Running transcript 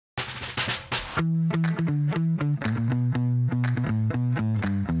So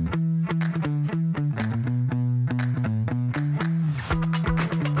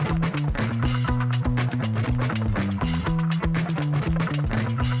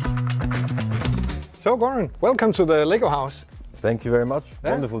Goran, welcome to the Lego house. Thank you very much.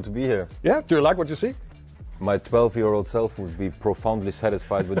 Yeah. Wonderful to be here. Yeah, do you like what you see? My 12-year-old self would be profoundly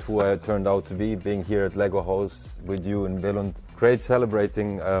satisfied with who I turned out to be, being here at Lego House with you in Billund. Great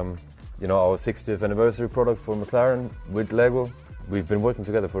celebrating our 60th anniversary product for McLaren with Lego. We've been working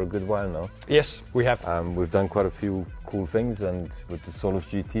together for a good while now. Yes, we have. We've done quite a few cool things, and with the Solus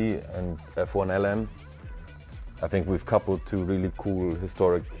GT and F1 LM, I think we've coupled two really cool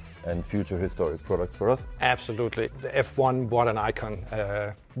historic and future historic products for us. Absolutely. The F1, what an icon.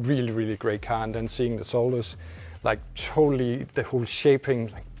 Really, really great car. And then seeing the Solus, like totally, the whole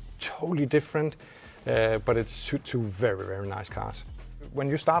shaping, like totally different. But it's two very, very nice cars. When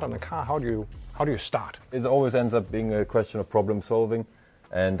you start on a car, how do you start? It always ends up being a question of problem solving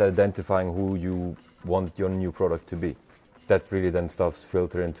and identifying who you want your new product to be. That really then starts to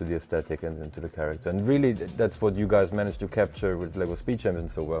filter into the aesthetic and into the character. And really, that's what you guys managed to capture with LEGO Speed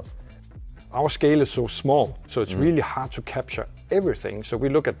Champions so well. Our scale is so small, so it's really hard to capture everything. So we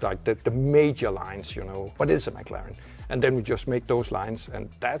look at like the major lines, what is a McLaren? And then we just make those lines, and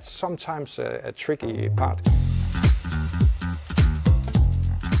that's sometimes a tricky part.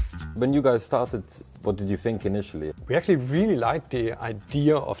 When you guys started, what did you think initially? We actually really liked the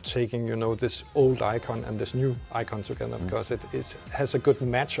idea of taking, this old icon and this new icon together, because it has a good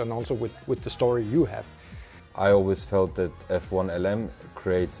match, and also with the story you have. I always felt that F1 LM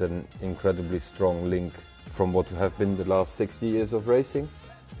creates an incredibly strong link from what have been the last 60 years of racing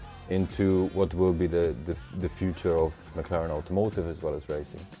into what will be the future of McLaren automotive as well as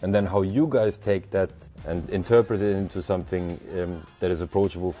racing. And then how you guys take that and interpret it into something that is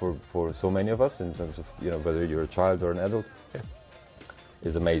approachable for so many of us in terms of whether you're a child or an adult,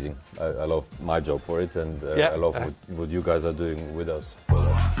 is amazing. I love my job for it, and I love what you guys are doing with us.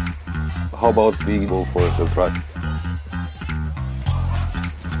 How about we go for a try?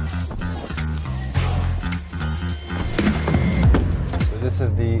 This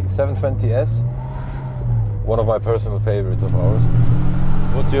is the 720S, one of my personal favorites of ours.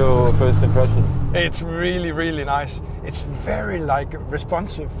 What's your first impression? It's really, really nice. It's very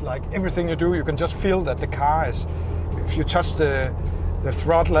responsive, like everything you do, you can just feel that the car is, if you touch the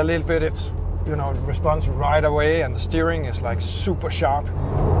throttle a little bit, it's, it responds right away, and the steering is like super sharp.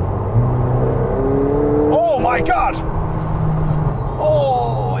 Oh my God!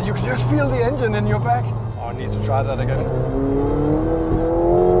 Oh, you can just feel the engine in your back. Oh, I need to try that again.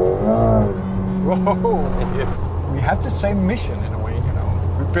 Whoa! We have the same mission in a way,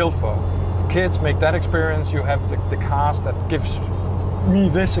 We build for kids, make that experience. You have the cars that gives me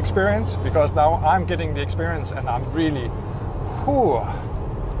this experience, because now I'm getting the experience, and I'm really,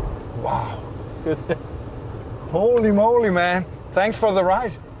 wow. Good. Holy moly, man. Thanks for the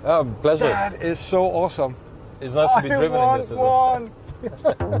ride. Oh, pleasure. That is so awesome. It's nice to be driven in this as well.